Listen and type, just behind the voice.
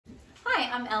Hi,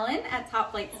 I'm Ellen at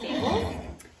Top Flight Stables,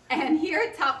 and here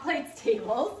at Top Flight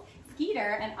Stables,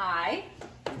 Skeeter and I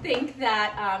think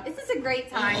that this is a great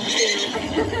time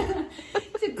to,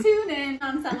 to tune in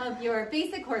on some of your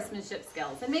basic horsemanship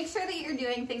skills and make sure that you're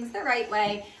doing things the right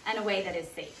way and a way that is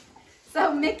safe.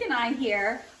 So Mick and I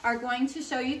here are going to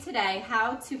show you today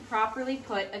how to properly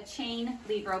put a chain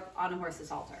lead rope on a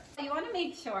horse's halter. You want to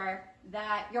make sure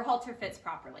that your halter fits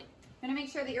properly. You want to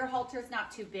make sure that your halter is not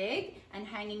too big and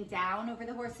hanging down over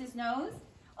the horse's nose.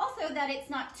 Also that it's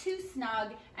not too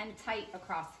snug and tight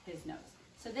across his nose.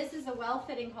 So this is a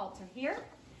well-fitting halter here.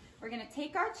 We're going to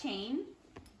take our chain.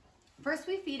 First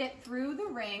we feed it through the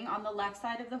ring on the left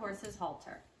side of the horse's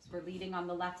halter. So we're leading on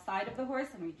the left side of the horse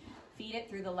and we feed it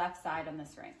through the left side on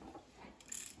this ring.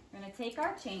 We're going to take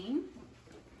our chain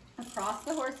across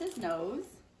the horse's nose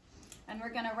and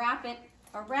we're going to wrap it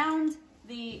around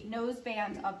the nose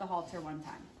band of the halter one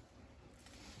time.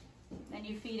 Then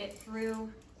you feed it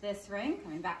through this ring,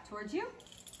 coming back towards you,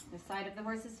 the side of the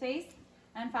horse's face,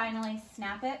 and finally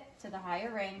snap it to the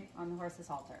higher ring on the horse's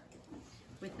halter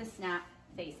with the snap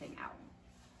facing out.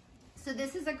 So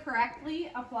this is a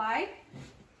correctly applied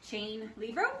chain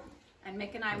lead rope, and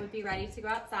Mick and I would be ready to go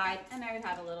outside and I would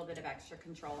have a little bit of extra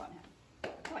control on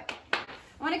him. Okay.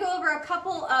 I want to go over a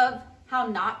couple of how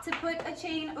not to put a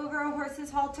chain over a horse's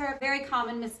halter. Very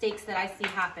common mistakes that I see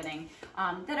happening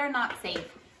that are not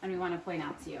safe and we want to point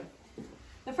out to you.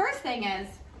 The first thing is,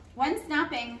 when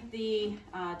snapping the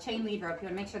chain lead rope, you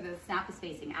want to make sure that the snap is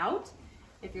facing out.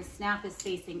 If your snap is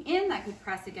facing in, that could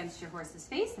press against your horse's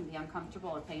face and be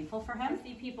uncomfortable or painful for him. I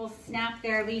see people snap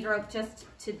their lead rope just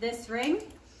to this ring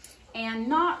and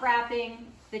not wrapping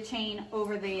the chain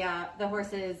over the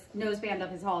horse's noseband of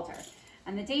his halter.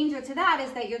 And the danger to that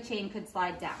is that your chain could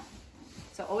slide down.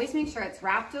 So always make sure it's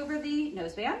wrapped over the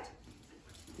noseband.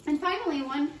 And finally,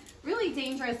 one really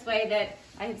dangerous way that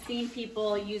I have seen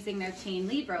people using their chain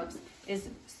lead ropes is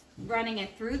running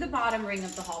it through the bottom ring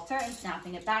of the halter and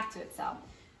snapping it back to itself.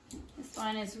 This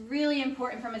one is really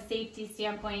important from a safety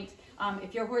standpoint.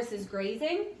 If your horse is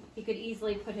grazing, he could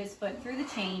easily put his foot through the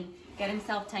chain, get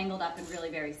himself tangled up and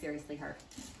really very seriously hurt.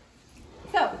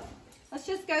 So let's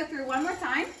just go through one more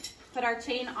time. Put our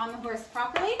chain on the horse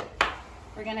properly.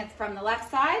 We're going to, from the left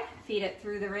side, feed it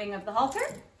through the ring of the halter.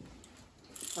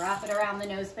 Wrap it around the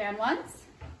noseband once.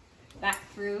 Back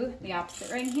through the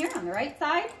opposite ring here on the right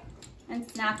side. And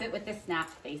snap it with the snap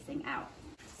facing out.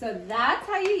 So that's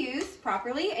how you use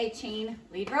properly a chain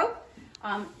lead rope.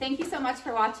 Thank you so much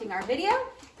for watching our video.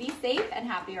 Be safe and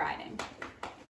happy riding.